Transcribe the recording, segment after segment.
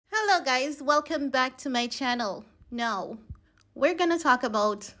Hello guys, welcome back to my channel. Now, we're gonna talk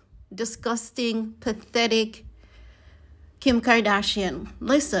about disgusting, pathetic Kim Kardashian.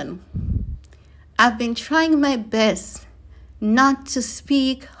 Listen, I've been trying my best not to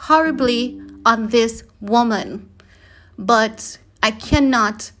speak horribly on this woman, but I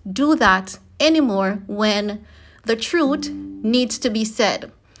cannot do that anymore when the truth needs to be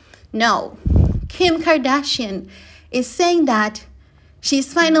said. Now, Kim Kardashian is saying that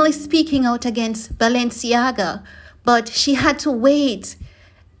she's finally speaking out against Balenciaga, but she had to wait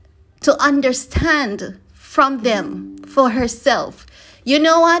to understand from them for herself. You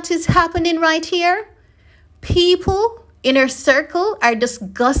know what is happening right here? People in her circle are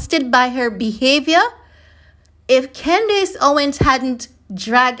disgusted by her behavior. If Candace Owens hadn't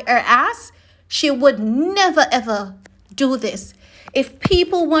dragged her ass, she would never ever do this. If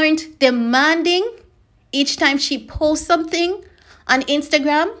people weren't demanding each time she posts something on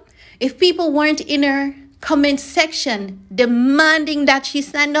Instagram, if people weren't in her comment section demanding that she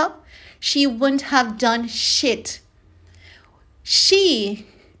stand up, she wouldn't have done shit. She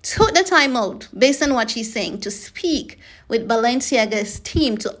took the time out, based on what she's saying, to speak with Balenciaga's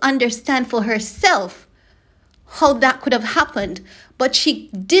team to understand for herself how that could have happened. But she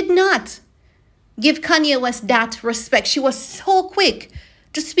did not give Kanye West that respect. She was so quick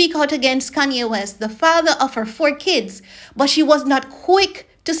to speak out against Kanye West, the father of her 4 kids, but she was not quick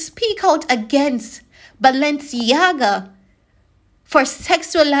to speak out against Balenciaga for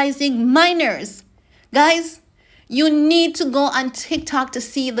sexualizing minors. Guys, you need to go on TikTok to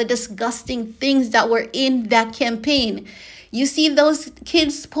see the disgusting things that were in that campaign. You see those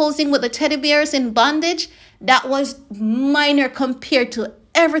kids posing with the teddy bears in bondage? That was minor compared to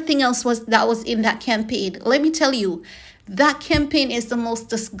everything else that was in that campaign. Let me tell you, that campaign is the most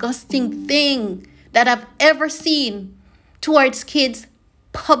disgusting thing that I've ever seen towards kids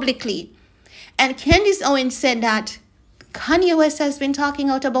publicly. And Candace Owens said that Kanye West has been talking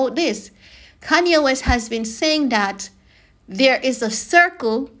out about this. Kanye West has been saying that there is a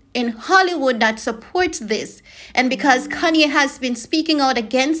circle in Hollywood that supports this. And because Kanye has been speaking out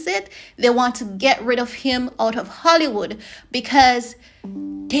against it, they want to get rid of him out of Hollywood because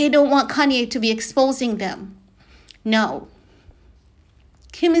they don't want Kanye to be exposing them. No.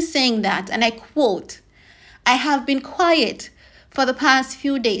 Kim is saying that, and I quote, "I have been quiet for the past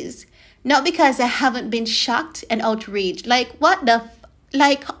few days, not because I haven't been shocked and outraged." Like, what the,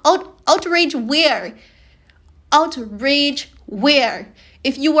 outrage where? Outrage where?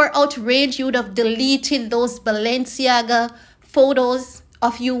 If you were outraged, you would have deleted those Balenciaga photos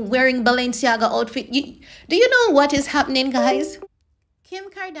of you wearing Balenciaga outfit. Do you know what is happening, guys? Kim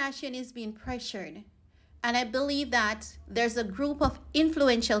Kardashian is being pressured. And I believe that there's a group of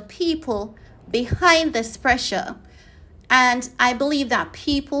influential people behind this pressure. And I believe that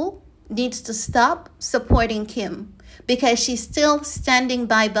people need to stop supporting Kim because she's still standing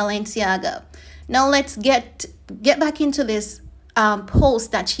by Balenciaga. Now let's get back into this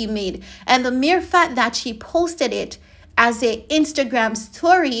post that she made. And the mere fact that she posted it as an Instagram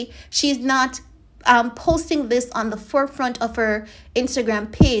story, she's not posting this on the forefront of her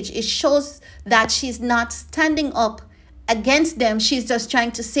Instagram page. It shows that she's not standing up against them. She's just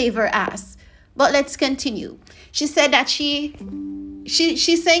trying to save her ass. But let's continue. She said that she's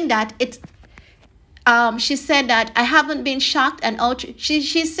saying that she said that I haven't been shocked and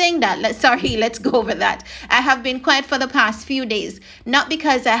she's saying that, let's go over that. I have been quiet for the past few days, not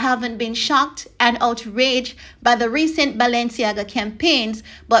because I haven't been shocked and outraged by the recent Balenciaga campaigns,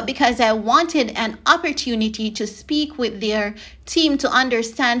 but because I wanted an opportunity to speak with their team to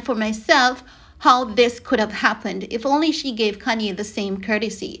understand for myself how this could have happened. If only she gave Kanye the same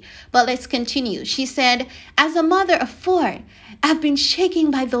courtesy. But let's continue. She said, "As a mother of 4, I've been shaken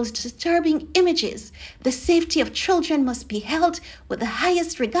by those disturbing images. The safety of children must be held with the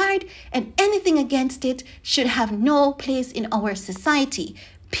highest regard, and anything against it should have no place in our society,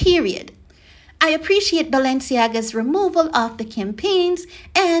 period. I appreciate Balenciaga's removal of the campaigns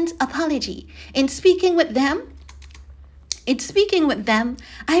and apology. In speaking with them,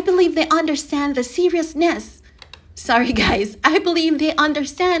 I believe they understand the seriousness. Sorry, guys. I believe they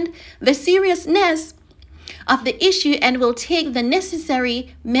understand the seriousness of the issue and will take the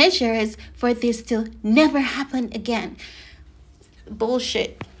necessary measures for this to never happen again."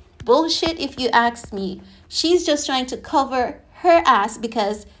 Bullshit. Bullshit if you ask me. She's just trying to cover her ass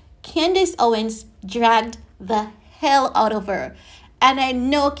because Candace Owens dragged the hell out of her. And I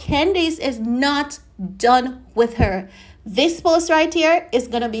know Candace is not done with her. This post right here is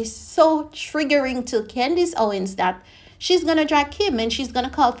going to be so triggering to Candace Owens that she's going to drag Kim and she's going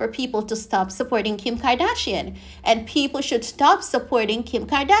to call for people to stop supporting Kim Kardashian. And people should stop supporting Kim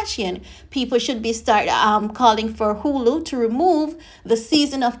Kardashian. People should be calling for Hulu to remove the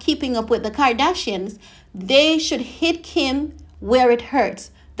season of Keeping Up with the Kardashians. They should hit Kim where it hurts,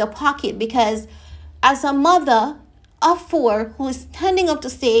 the pocket, because as a mother of 4 who is standing up to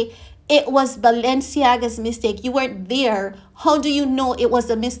say it was Balenciaga's mistake, you weren't there. How do you know it was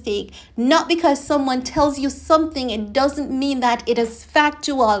a mistake? Not because someone tells you something, it doesn't mean that it is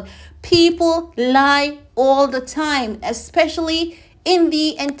factual. People lie all the time, especially in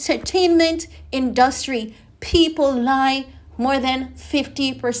the entertainment industry. People lie more than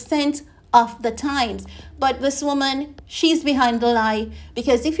 50% of the times. But this woman, she's behind the lie,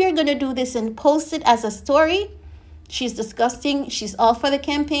 because if you're going to do this and post it as a story, she's disgusting. She's all for the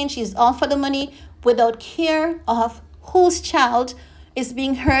campaign. She's all for the money without care of whose child is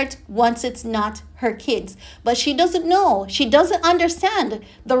being hurt once it's not her kids. But she doesn't know. She doesn't understand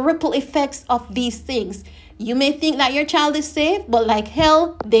the ripple effects of these things. You may think that your child is safe, but like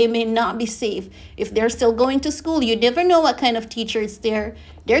hell, they may not be safe. If they're still going to school, you never know what kind of teacher is there.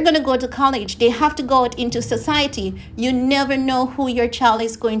 They're going to go to college. They have to go out into society. You never know who your child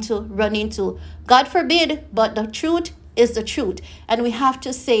is going to run into. God forbid, but the truth is the truth. And we have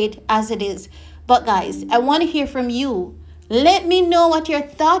to say it as it is. But guys, I want to hear from you. Let me know what your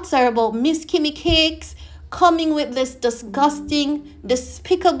thoughts are about Miss Kimmy Cakes coming with this disgusting,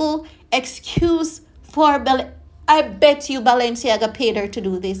 despicable excuse for I bet you Balenciaga paid her to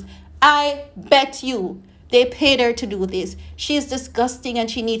do this. I bet you they paid her to do this. She's disgusting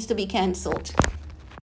and she needs to be cancelled.